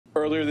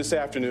Earlier this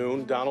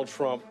afternoon, Donald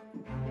Trump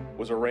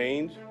was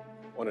arraigned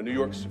on a New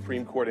York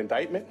Supreme Court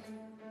indictment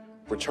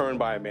returned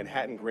by a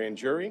Manhattan grand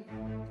jury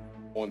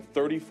on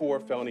 34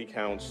 felony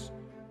counts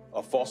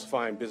of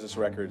falsifying business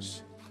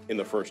records in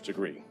the first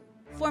degree.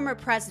 Former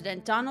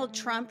President Donald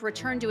Trump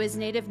returned to his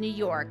native New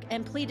York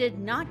and pleaded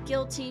not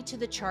guilty to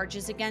the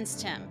charges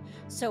against him.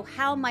 So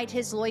how might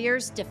his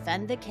lawyers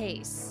defend the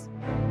case?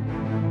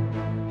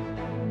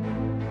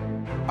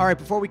 All right,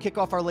 before we kick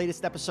off our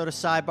latest episode of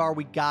Sidebar,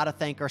 we got to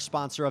thank our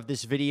sponsor of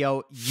this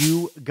video,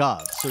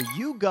 YouGov. So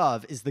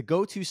YouGov is the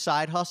go-to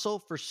side hustle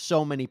for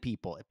so many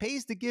people. It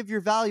pays to give your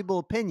valuable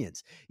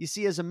opinions. You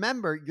see, as a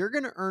member, you're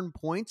going to earn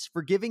points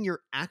for giving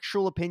your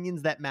actual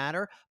opinions that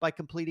matter by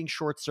completing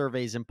short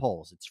surveys and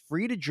polls. It's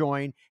free to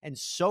join and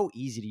so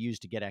easy to use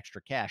to get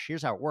extra cash.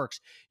 Here's how it works.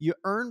 You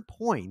earn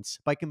points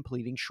by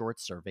completing short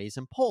surveys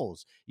and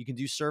polls. You can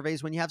do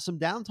surveys when you have some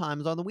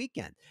downtimes on the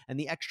weekend, and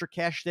the extra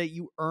cash that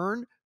you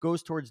earn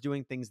goes towards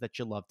doing things that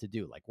you love to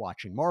do, like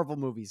watching Marvel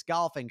movies,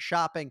 golfing,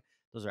 shopping.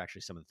 Those are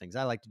actually some of the things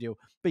I like to do,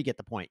 but you get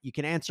the point. You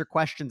can answer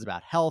questions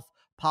about health,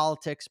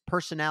 politics,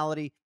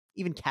 personality,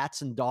 even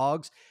cats and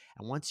dogs.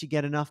 And once you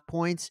get enough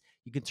points,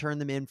 you can turn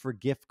them in for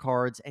gift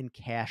cards and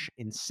cash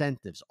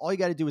incentives. All you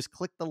got to do is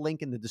click the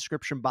link in the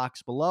description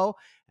box below,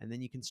 and then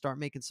you can start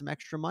making some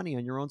extra money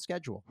on your own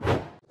schedule.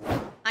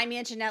 I'm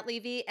Angenette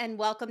Levy, and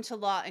welcome to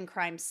Law and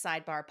Crime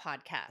Sidebar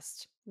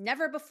podcast.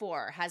 Never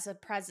before has a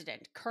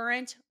president,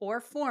 current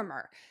or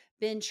former,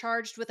 been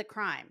charged with a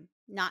crime.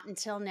 Not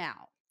until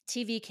now.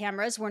 TV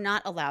cameras were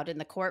not allowed in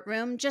the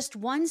courtroom, just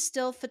one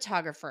still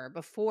photographer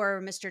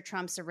before Mr.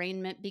 Trump's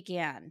arraignment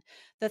began.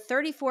 The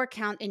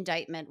 34-count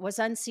indictment was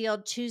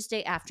unsealed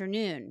Tuesday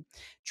afternoon.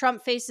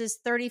 Trump faces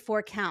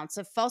 34 counts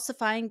of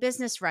falsifying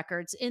business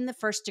records in the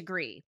first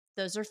degree.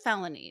 Those are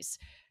felonies.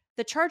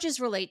 The charges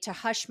relate to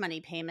hush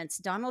money payments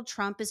Donald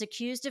Trump is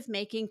accused of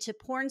making to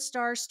porn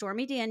star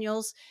Stormy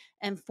Daniels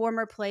and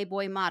former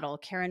Playboy model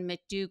Karen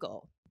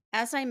McDougal.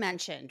 As I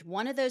mentioned,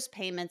 one of those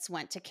payments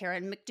went to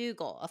Karen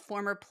McDougal, a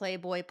former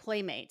Playboy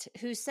playmate,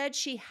 who said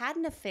she had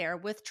an affair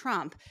with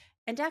Trump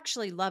and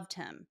actually loved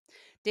him.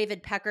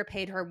 David Pecker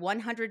paid her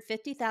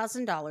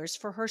 $150,000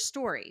 for her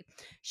story.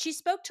 She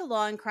spoke to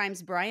Law and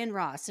Crime's Brian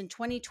Ross in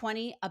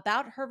 2020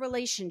 about her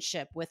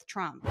relationship with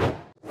Trump.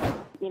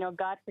 You know,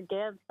 God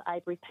forgives.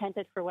 I've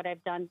repented for what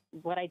I've done,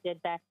 what I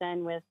did back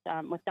then with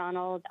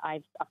Donald.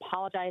 I've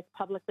apologized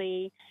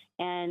publicly,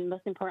 and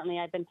most importantly,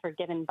 I've been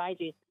forgiven by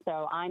Jesus.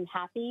 So I'm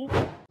happy.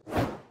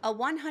 A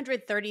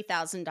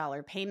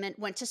 $130,000 payment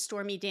went to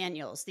Stormy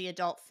Daniels, the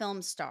adult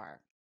film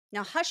star.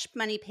 Now, hush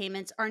money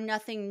payments are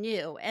nothing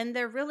new, and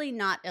they're really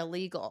not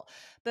illegal.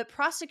 But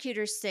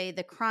prosecutors say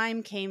the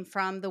crime came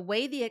from the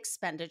way the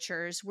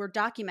expenditures were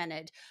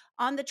documented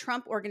on the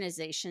Trump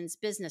Organization's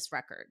business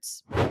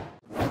records.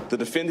 The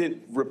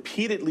defendant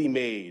repeatedly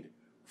made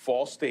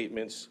false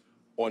statements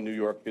on New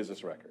York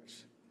business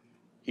records.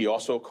 He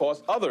also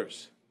caused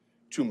others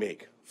to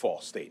make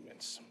false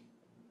statements.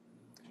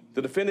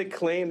 The defendant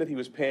claimed that he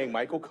was paying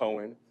Michael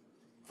Cohen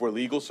for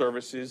legal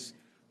services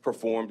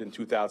performed in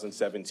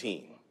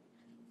 2017.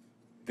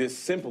 This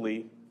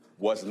simply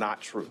was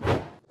not true.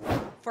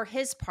 For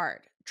his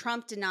part,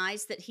 Trump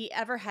denies that he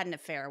ever had an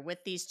affair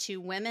with these two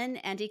women,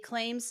 and he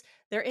claims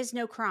there is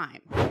no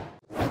crime.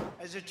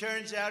 As it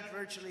turns out,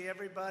 virtually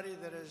everybody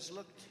that has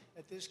looked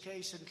at this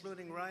case,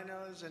 including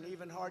rhinos and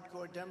even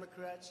hardcore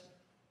Democrats,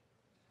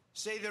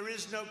 say there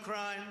is no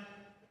crime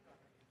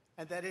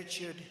and that it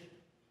should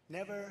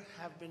never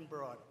have been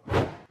brought.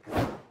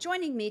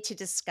 Joining me to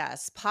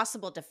discuss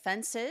possible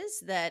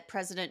defenses that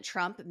President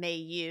Trump may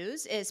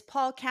use is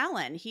Paul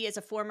Callan. He is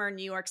a former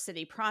New York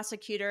City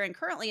prosecutor and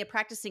currently a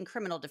practicing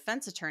criminal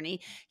defense attorney.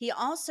 He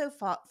also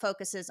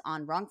focuses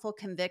on wrongful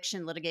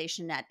conviction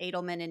litigation at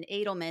Edelman &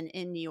 Edelman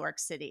in New York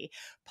City.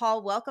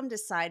 Paul, welcome to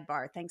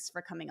Sidebar. Thanks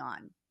for coming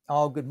on.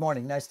 Oh, good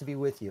morning. Nice to be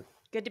with you.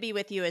 Good to be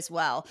with you as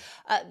well.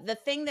 The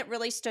thing that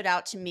really stood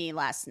out to me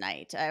last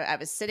night, I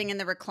was sitting in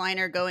the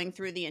recliner going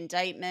through the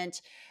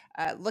indictment,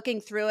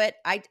 looking through it.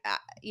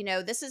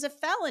 This is a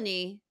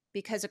felony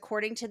because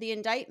according to the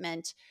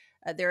indictment,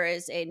 there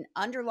is an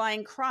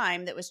underlying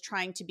crime that was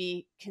trying to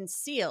be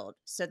concealed.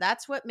 So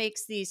that's what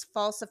makes these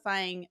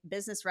falsifying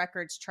business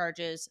records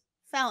charges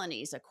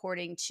felonies,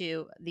 according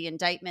to the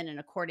indictment and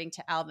according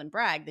to Alvin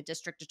Bragg, the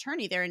district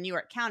attorney there in New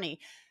York County.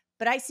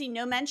 But I see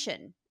no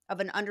mention of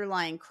an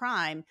underlying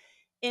crime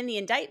in the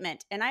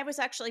indictment. And I was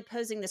actually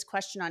posing this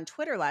question on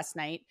Twitter last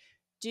night.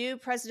 Do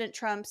President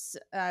Trump's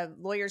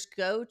lawyers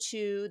go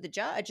to the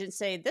judge and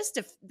say, this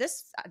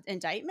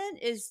indictment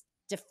is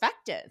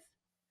defective?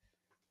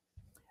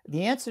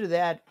 The answer to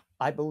that,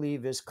 I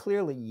believe, is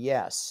clearly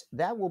yes.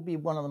 That will be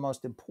one of the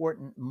most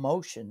important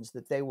motions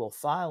that they will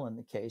file in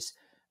the case,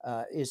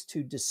 is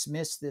to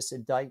dismiss this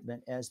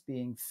indictment as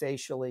being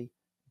facially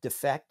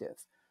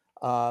defective.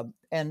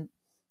 And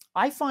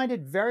I find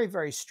it very,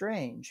 very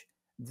strange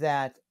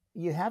that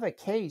you have a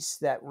case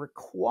that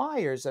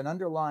requires an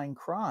underlying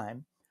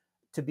crime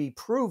to be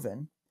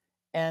proven,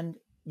 and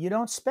you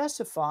don't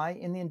specify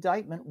in the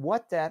indictment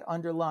what that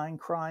underlying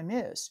crime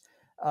is.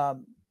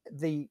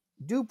 The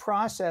due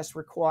process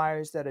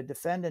requires that a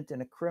defendant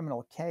in a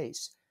criminal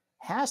case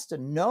has to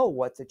know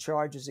what the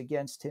charges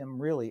against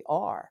him really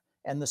are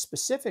and the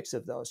specifics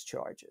of those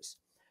charges.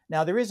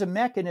 Now, there is a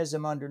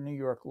mechanism under New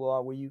York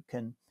law where you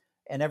can,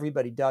 and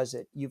everybody does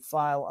it, you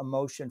file a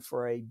motion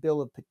for a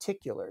bill of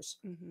particulars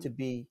to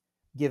be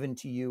given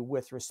to you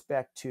with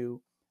respect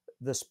to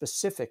the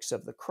specifics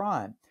of the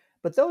crime.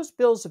 But those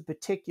bills of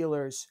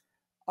particulars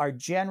are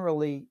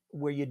generally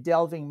where you're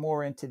delving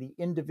more into the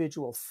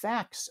individual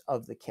facts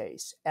of the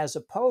case, as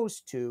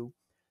opposed to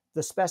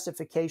the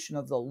specification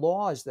of the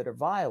laws that are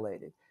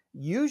violated.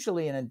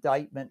 Usually an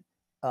indictment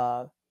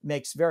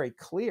makes very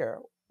clear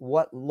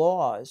what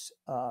laws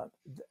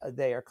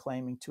they are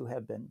claiming to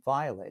have been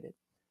violated.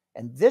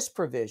 And this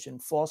provision,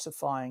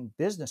 falsifying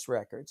business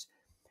records,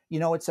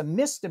 it's a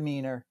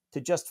misdemeanor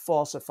to just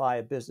falsify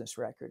a business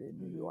record in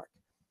New York.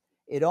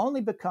 It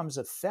only becomes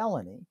a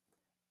felony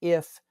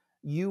if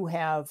you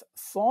have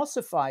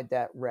falsified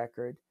that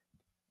record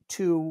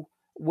to,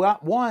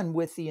 one,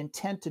 with the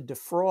intent to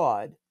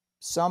defraud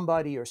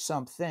somebody or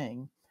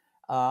something,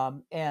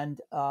 it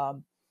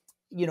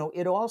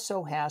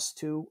also has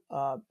to,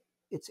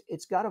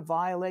 it's got to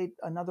violate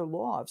another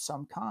law of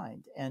some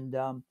kind, and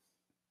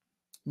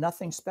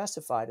nothing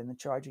specified in the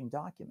charging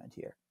document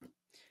here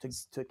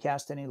to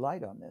cast any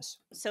light on this.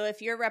 So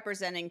if you're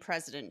representing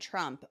President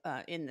Trump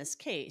in this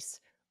case,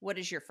 what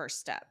is your first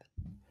step?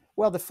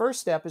 Well, the first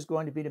step is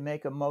going to be to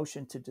make a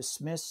motion to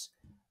dismiss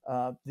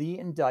the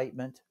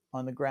indictment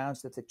on the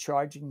grounds that the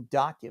charging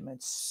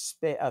document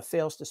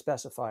fails to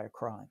specify a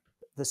crime.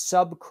 The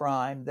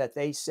subcrime that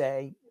they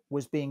say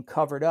was being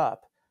covered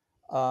up,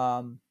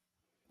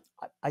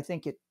 I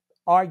think it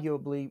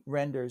arguably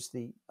renders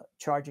the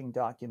charging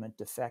document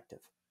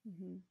defective.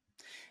 Mm-hmm.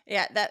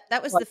 Yeah,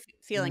 that was the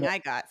feeling I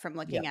got from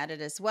looking at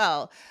it as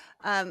well.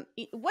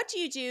 What do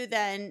you do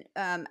then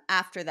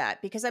after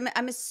that? Because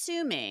I'm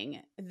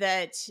assuming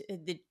that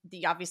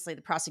the obviously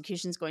the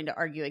prosecution is going to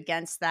argue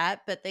against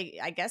that, but they,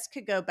 I guess,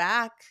 could go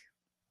back.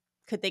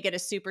 Could they get a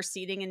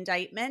superseding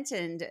indictment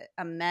and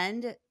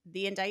amend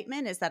the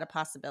indictment? Is that a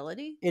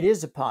possibility? It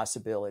is a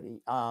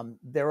possibility.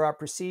 There are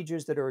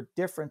procedures that are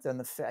different than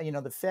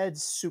the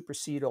feds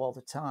supersede all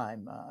the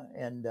time,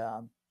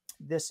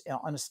 this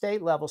on a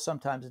state level,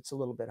 sometimes it's a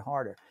little bit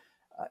harder.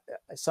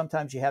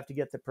 Sometimes you have to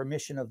get the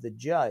permission of the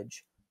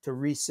judge to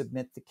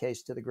resubmit the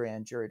case to the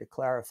grand jury to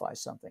clarify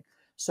something.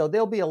 So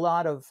there'll be a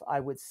lot of,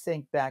 I would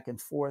think, back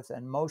and forth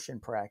and motion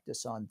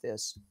practice on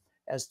this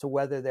as to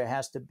whether there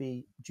has to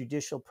be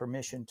judicial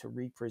permission to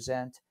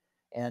represent,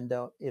 and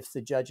if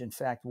the judge, in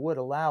fact, would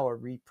allow a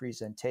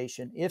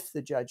representation if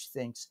the judge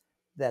thinks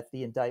that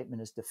the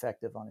indictment is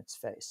defective on its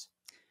face.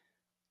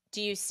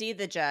 Do you see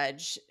the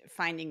judge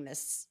finding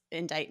this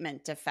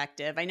indictment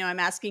defective? I know I'm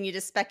asking you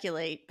to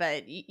speculate,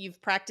 but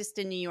you've practiced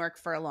in New York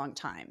for a long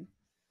time.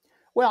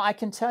 Well, I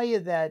can tell you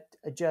that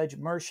Judge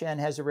Mershon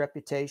has a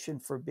reputation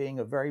for being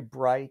a very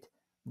bright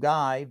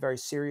guy, very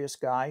serious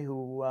guy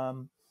who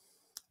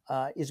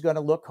is going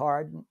to look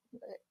hard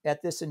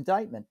at this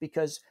indictment,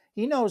 because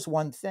he knows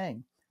one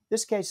thing.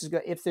 This case is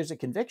if there's a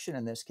conviction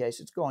in this case,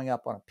 it's going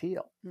up on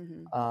appeal.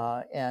 Mm-hmm.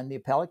 And the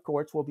appellate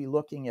courts will be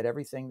looking at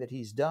everything that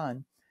he's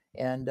done.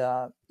 And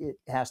it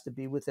has to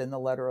be within the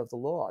letter of the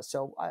law.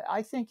 So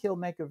I think he'll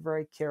make a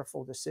very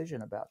careful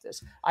decision about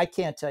this. I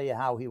can't tell you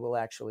how he will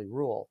actually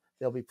rule.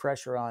 There'll be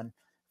pressure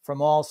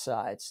from all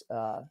sides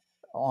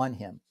on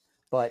him.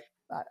 But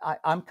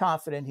I'm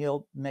confident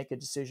he'll make a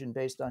decision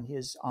based on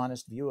his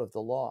honest view of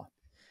the law.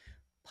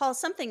 Paul,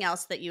 something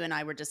else that you and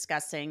I were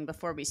discussing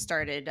before we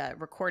started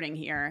recording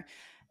here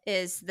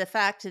is the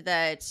fact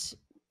that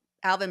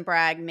Alvin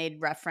Bragg made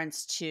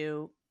reference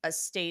to a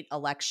state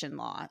election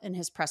law in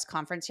his press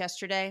conference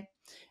yesterday.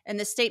 In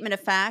the statement of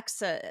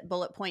facts,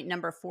 bullet point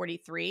number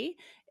 43,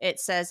 it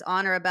says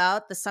on or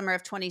about the summer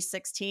of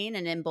 2016,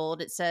 and in bold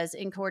it says,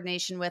 in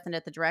coordination with and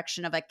at the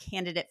direction of a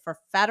candidate for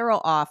federal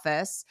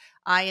office,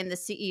 I am the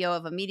CEO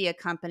of a media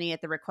company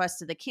at the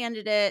request of the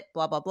candidate,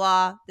 blah, blah,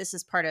 blah. This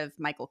is part of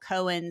Michael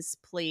Cohen's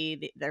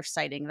plea. They're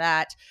citing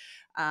that,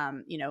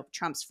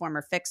 Trump's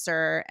former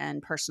fixer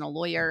and personal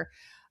lawyer.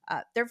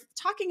 They're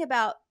talking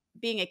about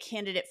being a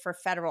candidate for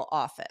federal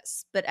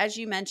office. But as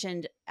you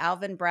mentioned,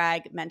 Alvin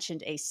Bragg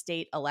mentioned a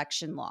state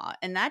election law.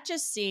 And that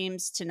just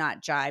seems to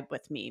not jibe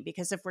with me,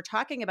 because if we're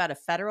talking about a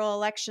federal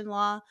election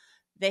law,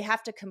 they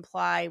have to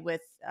comply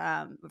with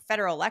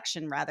federal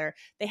election, rather.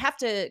 They have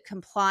to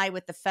comply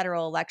with the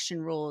federal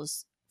election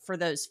rules for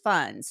those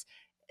funds.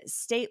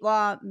 State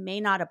law may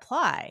not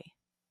apply.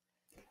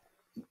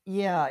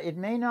 Yeah, it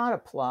may not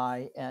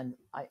apply. And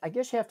I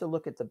guess you have to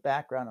look at the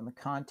background and the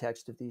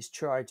context of these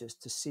charges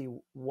to see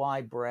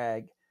why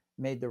Bragg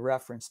made the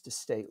reference to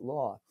state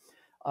law.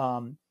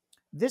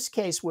 This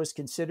case was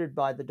considered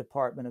by the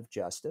Department of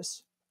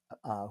Justice,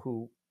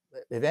 who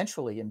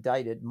eventually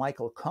indicted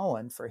Michael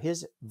Cohen for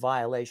his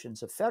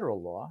violations of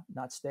federal law,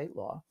 not state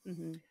law.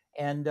 Mm-hmm.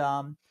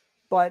 And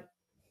but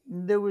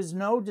there was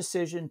no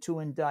decision to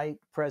indict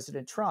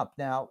President Trump.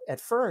 Now, at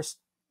first,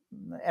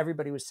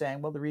 everybody was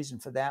saying, well, the reason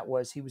for that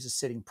was he was a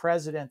sitting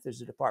president.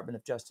 There's a Department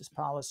of Justice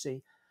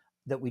policy.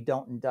 that we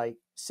don't indict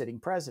sitting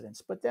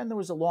presidents. But then there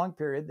was a long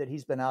period that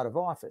he's been out of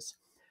office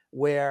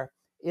where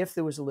if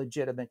there was a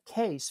legitimate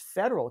case,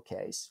 federal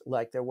case,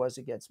 like there was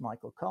against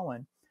Michael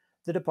Cohen,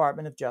 the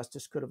Department of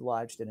Justice could have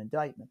lodged an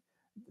indictment.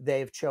 They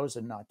have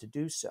chosen not to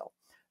do so.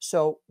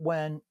 So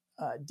when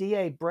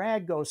DA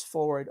Bragg goes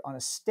forward on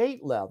a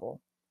state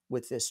level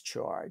with this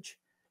charge,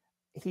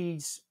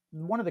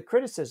 one of the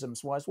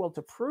criticisms was, well,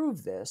 to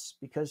prove this,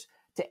 because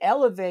to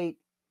elevate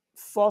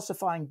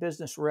falsifying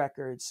business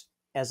records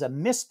as a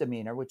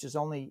misdemeanor, which is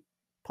only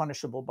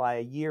punishable by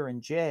a year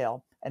in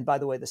jail, and by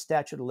the way, the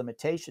statute of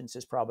limitations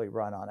is probably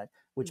run on it,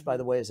 which, by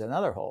the way, is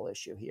another whole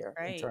issue here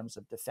in terms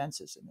of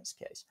defenses in this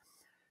case.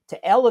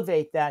 To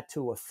elevate that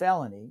to a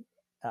felony,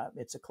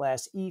 it's a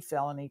Class E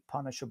felony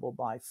punishable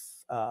by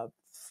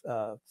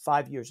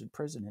 5 years in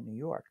prison in New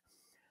York.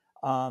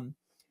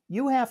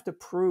 You have to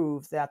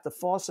prove that the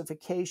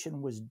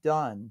falsification was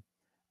done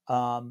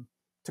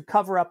to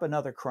cover up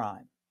another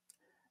crime.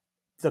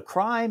 The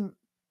crime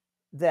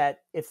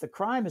that, if the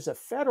crime is a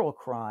federal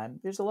crime,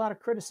 there's a lot of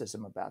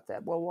criticism about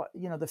that. Well,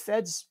 the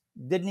feds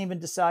didn't even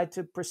decide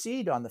to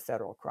proceed on the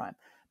federal crime.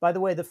 By the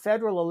way, the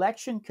Federal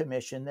Election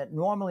Commission that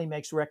normally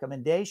makes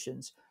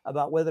recommendations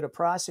about whether to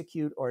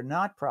prosecute or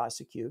not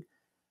prosecute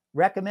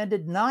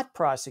recommended not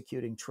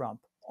prosecuting Trump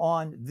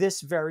on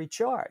this very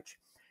charge.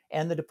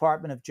 And the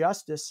Department of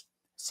Justice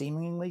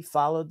seemingly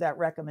followed that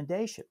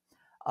recommendation.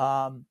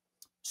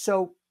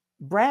 So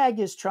Bragg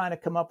is trying to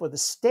come up with a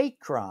state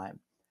crime,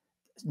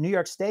 New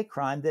York state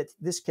crime, that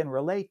this can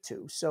relate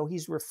to. So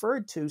he's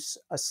referred to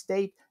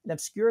an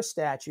obscure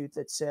statute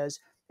that says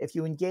if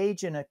you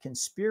engage in a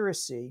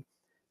conspiracy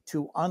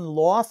to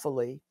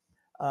unlawfully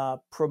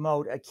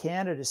promote a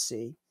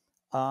candidacy,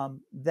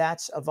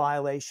 that's a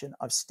violation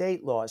of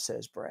state law,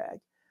 says Bragg.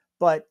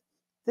 But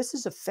this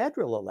is a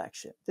federal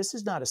election. This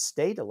is not a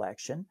state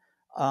election.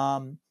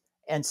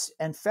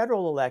 And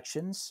federal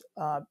elections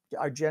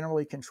are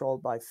generally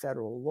controlled by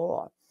federal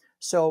law.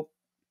 So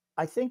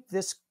I think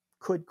this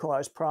could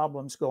cause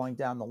problems going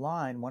down the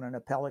line when an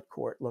appellate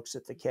court looks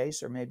at the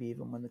case, or maybe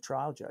even when the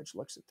trial judge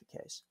looks at the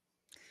case.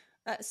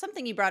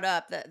 Something you brought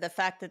up, the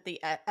fact that the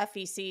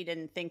FEC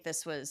didn't think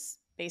this was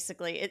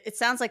basically, it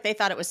sounds like they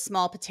thought it was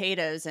small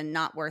potatoes and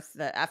not worth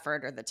the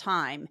effort or the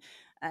time,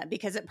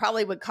 because it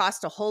probably would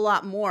cost a whole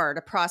lot more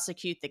to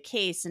prosecute the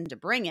case and to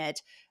bring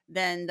it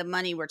than the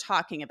money we're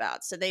talking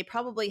about. So they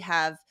probably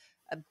have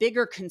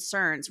bigger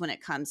concerns when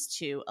it comes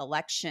to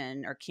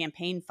election or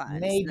campaign funds.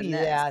 Maybe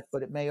that,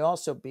 but it may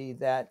also be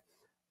that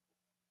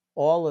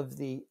all of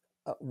the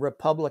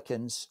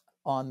Republicans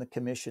on the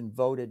commission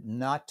voted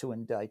not to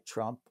indict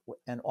Trump,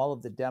 and all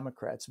of the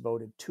Democrats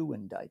voted to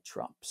indict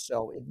Trump.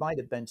 So it might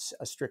have been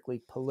a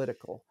strictly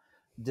political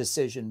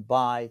decision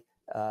by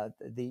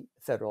the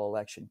Federal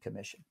Election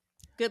Commission.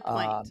 Good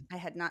point. I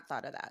had not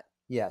thought of that.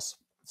 Yes.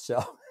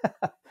 So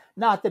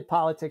not that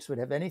politics would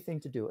have anything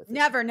to do with it.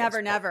 Never,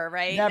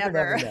 right?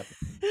 Never. Right.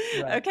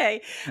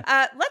 Okay.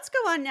 Let's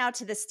go on now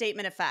to the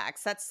statement of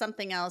facts. That's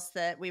something else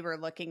that we were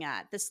looking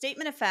at. The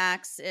statement of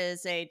facts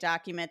is a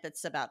document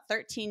that's about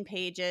 13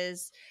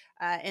 pages.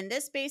 And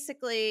this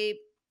basically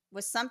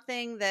was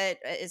something that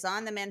is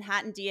on the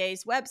Manhattan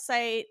DA's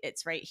website.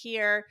 It's right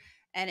here.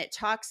 And it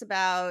talks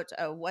about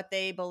what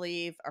they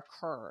believe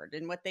occurred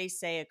and what they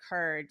say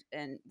occurred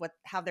and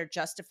how they're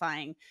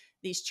justifying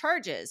these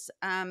charges.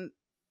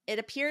 It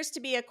appears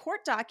to be a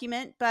court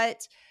document,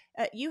 but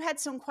you had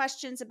some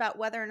questions about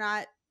whether or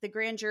not the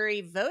grand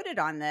jury voted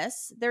on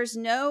this. There's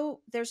no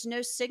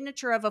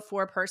signature of a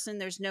foreperson.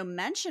 There's no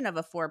mention of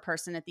a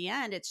foreperson at the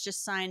end. It's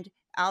just signed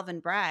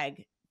Alvin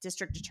Bragg,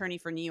 District Attorney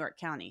for New York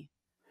County.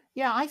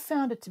 Yeah, I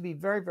found it to be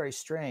very, very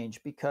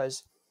strange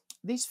because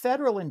these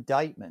federal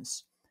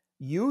indictments,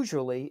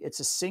 usually it's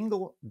a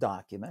single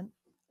document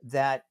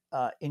that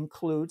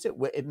includes,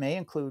 it may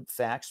include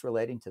facts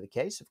relating to the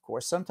case, of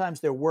course. Sometimes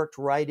they're worked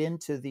right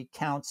into the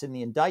counts in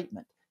the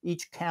indictment.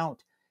 Each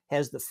count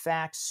has the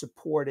facts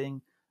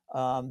supporting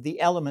the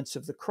elements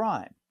of the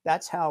crime.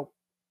 That's how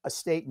a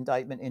state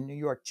indictment in New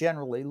York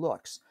generally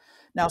looks.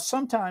 Now,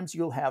 sometimes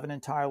you'll have an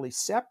entirely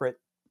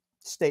separate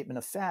statement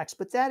of facts,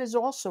 but that is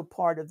also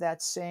part of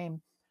that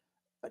same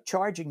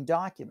charging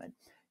document.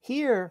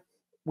 Here,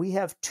 we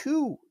have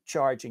two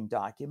charging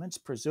documents,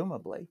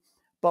 presumably,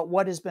 but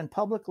what has been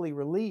publicly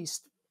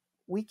released,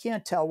 we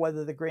can't tell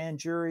whether the grand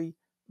jury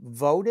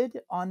voted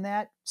on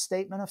that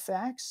statement of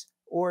facts,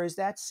 or is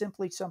that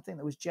simply something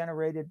that was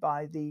generated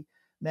by the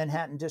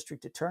Manhattan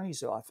District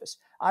Attorney's Office?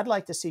 I'd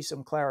like to see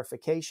some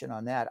clarification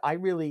on that. I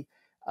really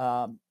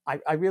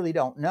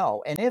don't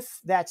know. And if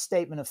that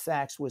statement of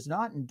facts was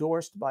not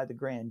endorsed by the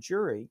grand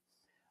jury,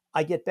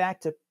 I get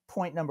back to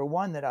point number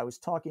one that I was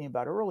talking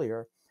about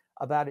earlier,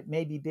 about it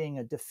maybe being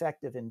a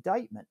defective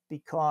indictment,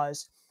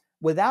 because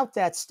without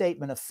that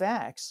statement of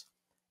facts,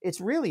 it's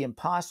really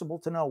impossible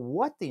to know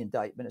what the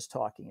indictment is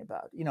talking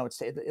about. You know,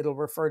 it'll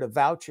refer to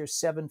voucher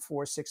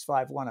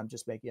 74651. I'm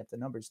just making up the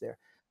numbers there,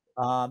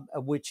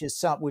 which is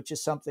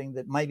something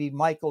that maybe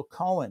Michael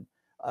Cohen,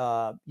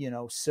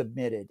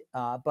 submitted.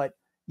 But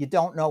You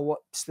don't know what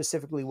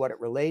specifically what it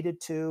related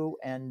to,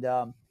 and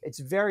it's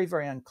very,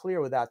 very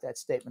unclear without that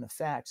statement of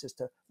facts as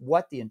to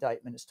what the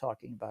indictment is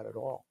talking about at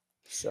all.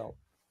 So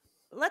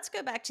Let's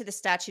go back to the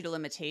statute of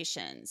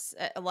limitations.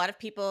 A lot of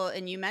people,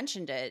 and you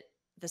mentioned it,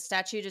 the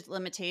statute of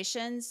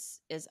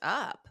limitations is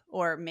up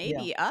or yeah.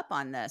 maybe up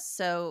on this.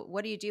 So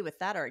what do you do with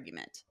that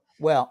argument?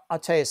 Well, I'll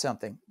tell you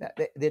something.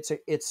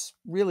 It's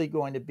really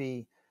going to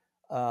be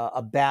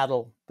a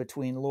battle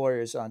between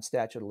lawyers on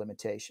statute of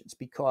limitations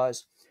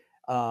because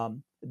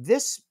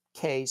this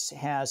case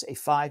has a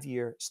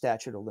 5-year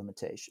statute of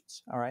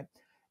limitations. All right.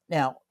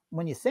 Now,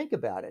 when you think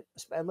about it,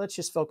 let's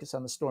just focus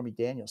on the Stormy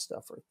Daniels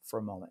stuff for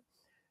a moment.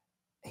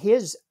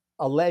 His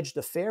alleged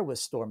affair with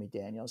Stormy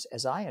Daniels,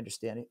 as I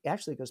understand it,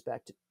 actually goes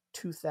back to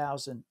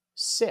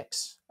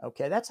 2006.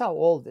 Okay, that's how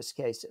old this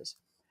case is.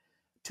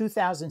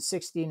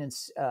 2016, and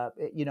is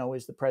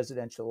the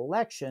presidential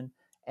election,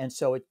 and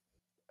so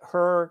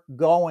her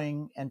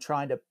going and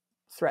trying to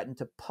threaten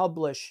to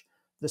publish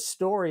the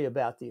story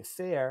about the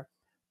affair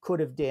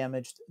could have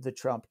damaged the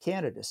Trump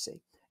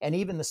candidacy. And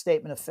even the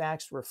statement of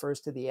facts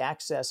refers to the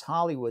Access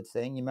Hollywood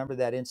thing. You remember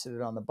that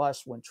incident on the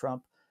bus when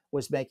Trump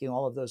was making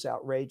all of those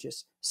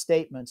outrageous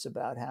statements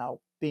about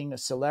how being a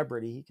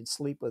celebrity, he can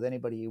sleep with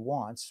anybody he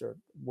wants, or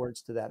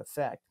words to that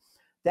effect.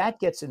 That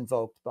gets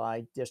invoked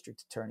by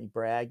District Attorney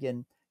Bragg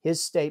in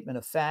his statement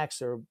of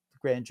facts or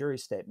grand jury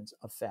statements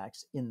of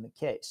facts in the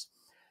case.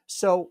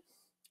 So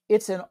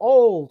it's an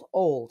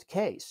old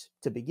case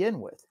to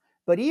begin with.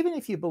 But even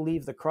if you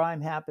believe the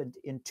crime happened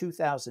in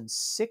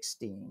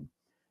 2016,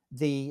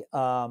 the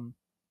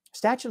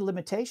statute of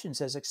limitations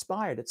has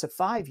expired. It's a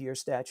 5-year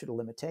statute of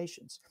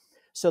limitations.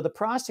 So the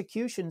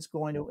prosecution's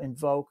going to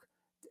invoke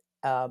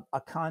a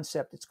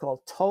concept, it's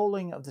called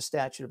tolling of the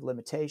statute of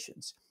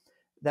limitations,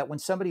 that when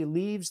somebody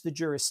leaves the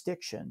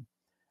jurisdiction,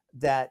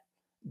 that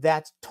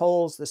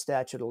tolls the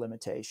statute of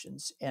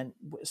limitations. And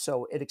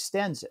so it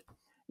extends it.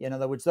 In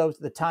other words,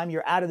 the time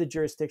you're out of the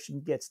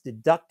jurisdiction gets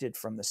deducted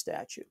from the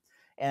statute.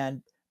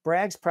 And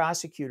Bragg's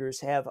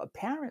prosecutors have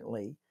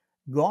apparently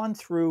gone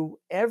through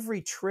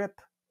every trip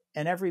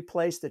and every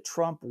place that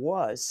Trump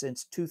was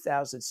since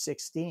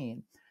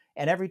 2016.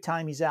 And every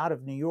time he's out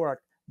of New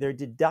York, they're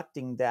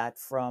deducting that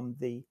from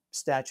the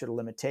statute of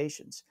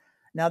limitations.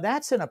 Now,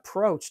 that's an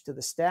approach to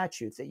the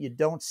statute that you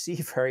don't see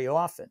very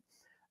often.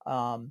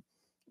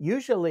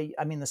 Usually,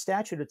 the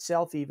statute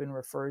itself even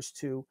refers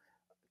to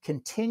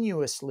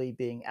continuously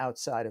being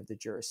outside of the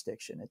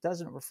jurisdiction. It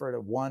doesn't refer to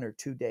 1 or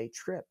 2 day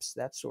trips,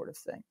 that sort of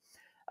thing.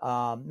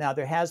 Now,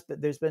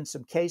 there's been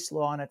some case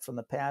law on it from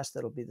the past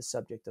that'll be the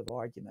subject of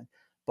argument,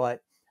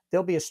 but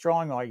there'll be a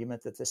strong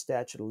argument that the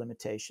statute of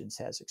limitations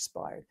has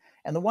expired.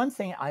 And the one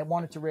thing I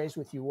wanted to raise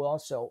with you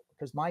also,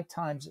 because my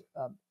time's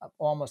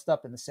almost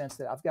up in the sense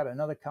that I've got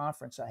another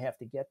conference I have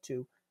to get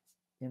to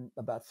in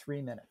about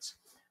 3 minutes.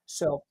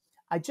 So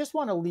I just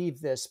want to leave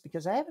this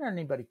because I haven't heard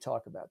anybody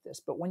talk about this,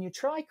 but when you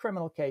try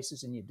criminal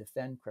cases and you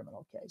defend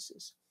criminal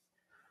cases,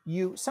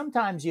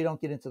 sometimes you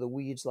don't get into the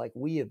weeds like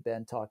we have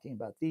been talking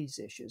about these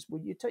issues.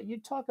 When you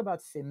talk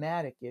about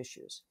thematic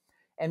issues.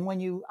 And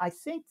I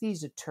think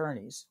these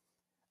attorneys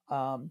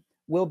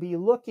will be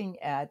looking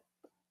at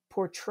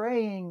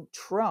portraying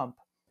Trump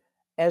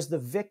as the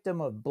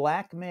victim of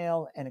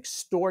blackmail and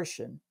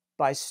extortion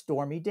by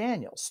Stormy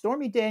Daniels.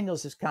 Stormy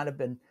Daniels has kind of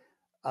been,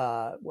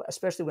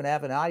 especially when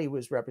Avenatti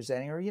was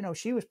representing her,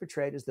 she was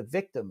portrayed as the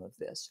victim of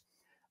this.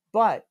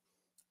 But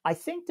I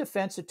think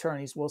defense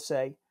attorneys will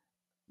say,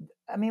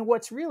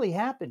 what's really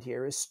happened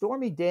here is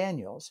Stormy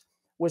Daniels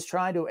was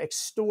trying to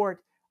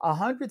extort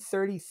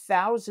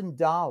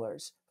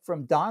 $130,000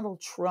 from Donald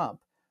Trump,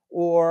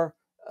 or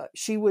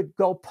she would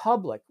go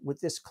public with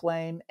this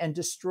claim and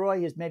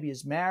destroy his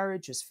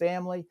marriage, his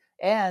family,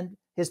 and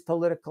his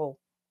political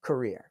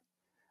career.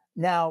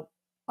 Now,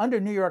 under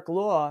New York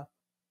law,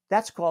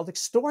 that's called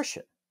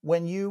extortion.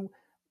 When you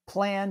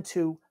plan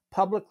to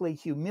publicly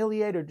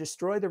humiliate or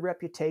destroy the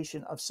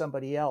reputation of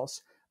somebody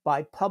else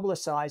by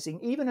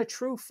publicizing even a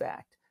true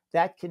fact,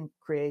 that can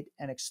create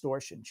an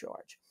extortion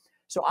charge.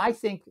 So I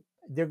think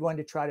they're going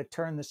to try to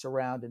turn this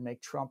around and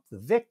make Trump the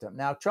victim.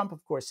 Now, Trump,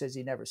 of course, says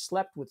he never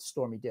slept with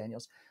Stormy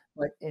Daniels,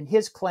 and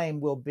his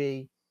claim will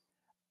be,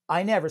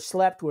 I never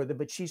slept with her,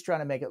 but she's trying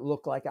to make it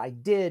look like I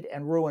did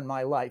and ruin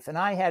my life. And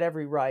I had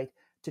every right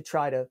to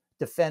try to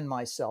defend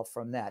myself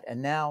from that.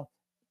 And now,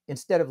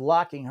 instead of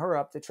locking her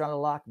up, they're trying to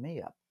lock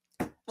me up.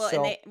 Well,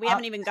 So, and we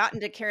haven't even gotten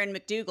to Karen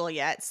McDougal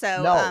yet.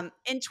 So No.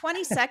 In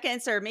 20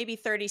 seconds or maybe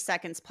 30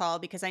 seconds, Paul,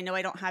 because I know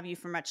I don't have you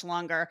for much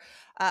longer.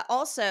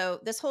 Also,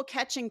 this whole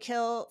catch and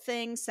kill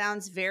thing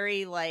sounds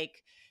very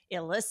like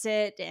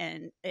illicit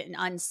and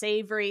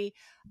unsavory.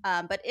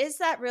 But is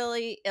that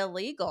really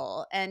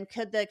illegal? And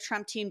could the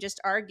Trump team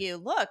just argue,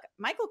 look,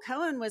 Michael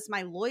Cohen was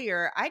my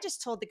lawyer. I just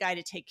told the guy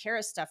to take care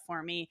of stuff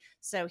for me.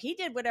 So he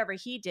did whatever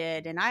he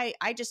did. And I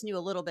just knew a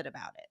little bit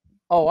about it.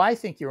 Oh, I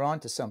think you're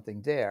onto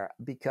something there,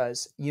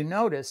 because you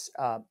notice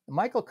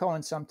Michael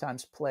Cohen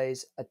sometimes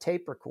plays a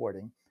tape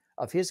recording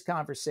of his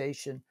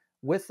conversation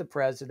with the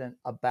president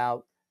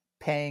about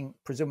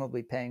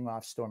presumably paying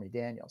off Stormy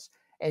Daniels.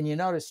 And you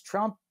notice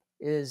Trump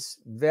is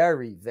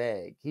very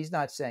vague. He's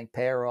not saying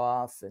pay her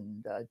off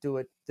and do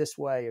it this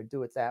way or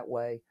do it that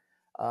way.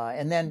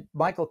 And then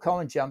Michael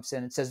Cohen jumps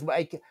in and says,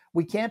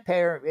 we can't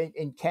pay her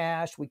in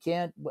cash. We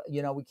can't,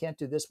 we can't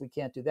do this. We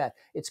can't do that.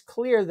 It's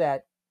clear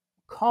that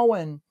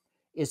Cohen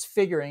is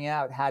figuring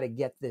out how to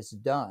get this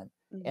done.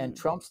 Mm-hmm. And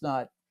Trump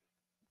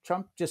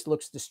just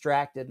looks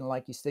distracted and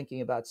like he's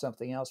thinking about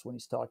something else when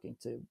he's talking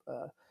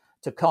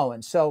to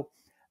Cohen. So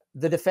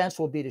the defense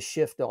will be to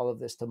shift all of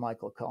this to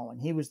Michael Cohen.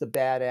 He was the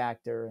bad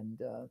actor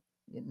and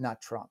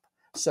not Trump.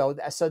 So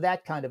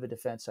that kind of a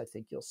defense, I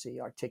think you'll see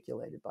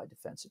articulated by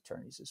defense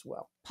attorneys as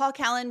well. Paul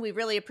Callan, we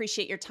really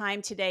appreciate your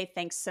time today.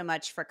 Thanks so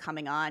much for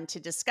coming on to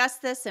discuss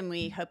this, and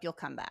we hope you'll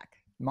come back.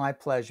 My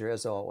pleasure,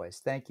 as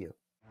always. Thank you.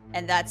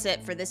 And that's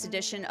it for this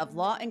edition of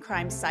Law and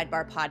Crime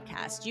Sidebar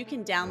Podcast. You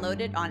can download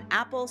it on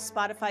Apple,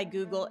 Spotify,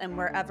 Google, and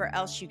wherever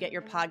else you get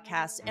your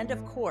podcasts. And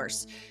of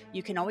course,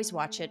 you can always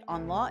watch it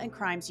on Law and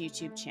Crime's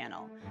YouTube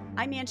channel.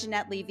 I'm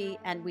Angenette Levy,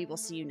 and we will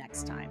see you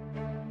next time.